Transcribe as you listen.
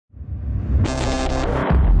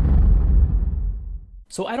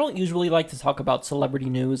So I don't usually like to talk about celebrity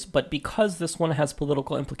news, but because this one has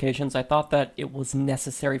political implications, I thought that it was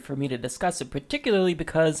necessary for me to discuss it, particularly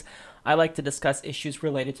because I like to discuss issues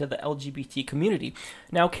related to the LGBT community.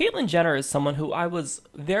 Now, Caitlyn Jenner is someone who I was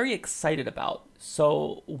very excited about.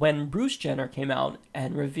 So when Bruce Jenner came out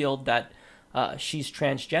and revealed that she's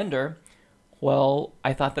transgender, well,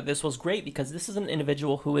 I thought that this was great because this is an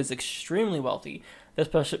individual who is extremely wealthy.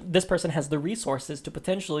 This person has the resources to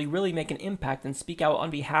potentially really make an impact and speak out on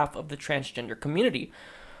behalf of the transgender community.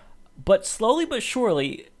 But slowly but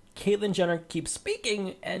surely, Caitlyn Jenner keeps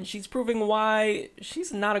speaking, and she's proving why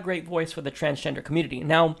she's not a great voice for the transgender community.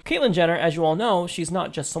 Now, Caitlyn Jenner, as you all know, she's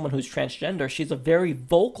not just someone who's transgender. She's a very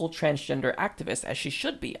vocal transgender activist, as she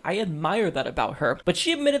should be. I admire that about her. But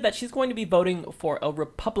she admitted that she's going to be voting for a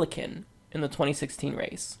Republican in the 2016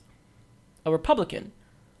 race. A Republican.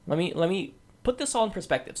 Let me put this all in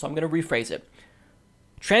perspective, so I'm going to rephrase it.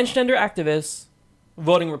 Transgender activists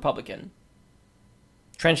voting Republican.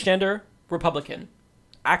 Transgender, Republican.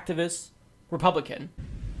 Activists, Republican.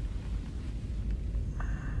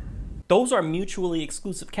 Those are mutually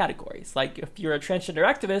exclusive categories. Like, if you're a transgender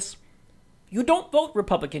activist, you don't vote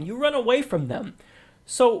Republican. You run away from them.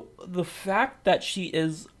 So the fact that she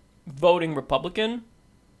is voting Republican,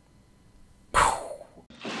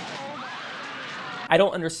 I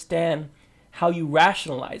don't understand how you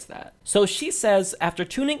rationalize that. So she says, after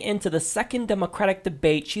tuning into the second Democratic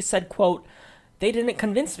debate, she said, quote, "They didn't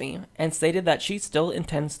convince me," and stated that she still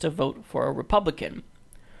intends to vote for a Republican.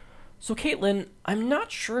 So Caitlyn, I'm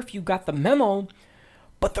not sure if you got the memo,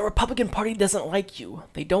 but the Republican Party doesn't like you.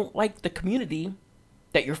 They don't like the community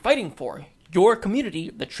that you're fighting for. Your community,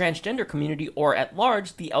 the transgender community, or at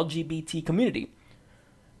large, the LGBT community.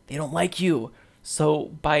 They don't like you.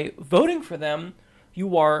 So by voting for them,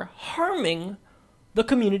 you are harming the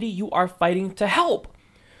community you are fighting to help.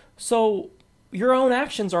 So your own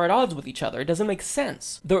actions are at odds with each other. It doesn't make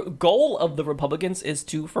sense. The goal of the Republicans is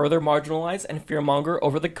to further marginalize and fearmonger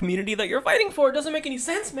over the community that you're fighting for. It doesn't make any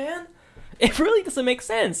sense, man. It really doesn't make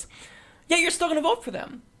sense. Yet you're still going to vote for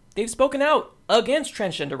them. They've spoken out against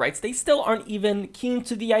transgender rights. They still aren't even keen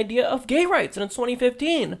to the idea of gay rights in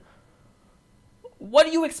 2015. What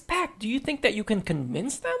do you expect? Do you think that you can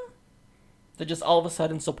convince them to just all of a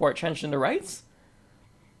sudden support transgender rights?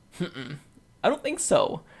 I don't think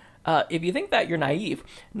so. If you think that, you're naive.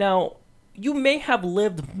 Now, you may have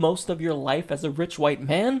lived most of your life as a rich white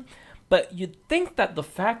man, but you'd think that the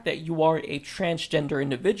fact that you are a transgender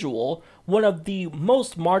individual, one of the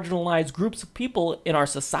most marginalized groups of people in our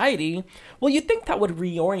society, well, you'd think that would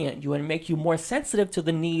reorient you and make you more sensitive to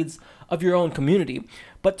the needs of your own community.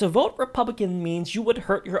 But to vote Republican means you would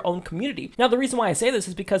hurt your own community. Now, the reason why I say this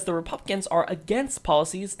is because the Republicans are against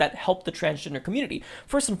policies that help the transgender community.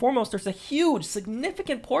 First and foremost, there's a huge,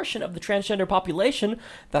 significant portion of the transgender population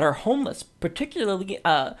that are homeless, particularly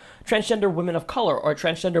transgender women of color or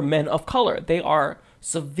transgender men of color. They are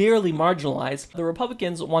severely marginalized. The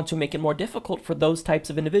Republicans want to make it more difficult for those types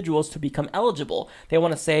of individuals to become eligible. They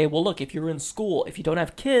want to say, well, look, if you're in school, if you don't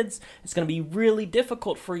have kids, it's going to be really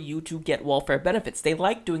difficult for you to get welfare benefits. They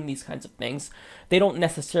like doing these kinds of things. They don't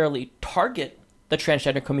necessarily target the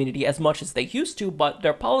transgender community as much as they used to, but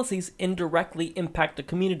their policies indirectly impact the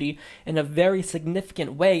community in a very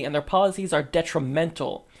significant way, and their policies are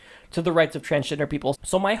detrimental to the rights of transgender people.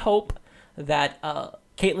 So my hope that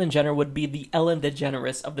Caitlyn Jenner would be the Ellen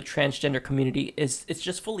DeGeneres of the transgender community it's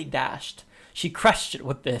just fully dashed. She crushed it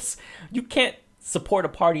with this. You can't support a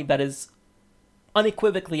party that is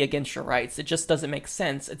unequivocally against your rights. It just doesn't make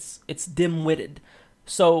sense. It's dim-witted.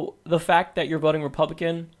 So the fact that you're voting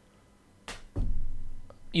Republican,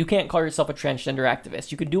 you can't call yourself a transgender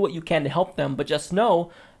activist. You can do what you can to help them, but just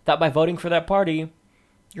know that by voting for that party,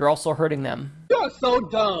 you're also hurting them. You are so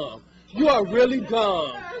dumb. You are really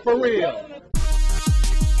dumb. For real.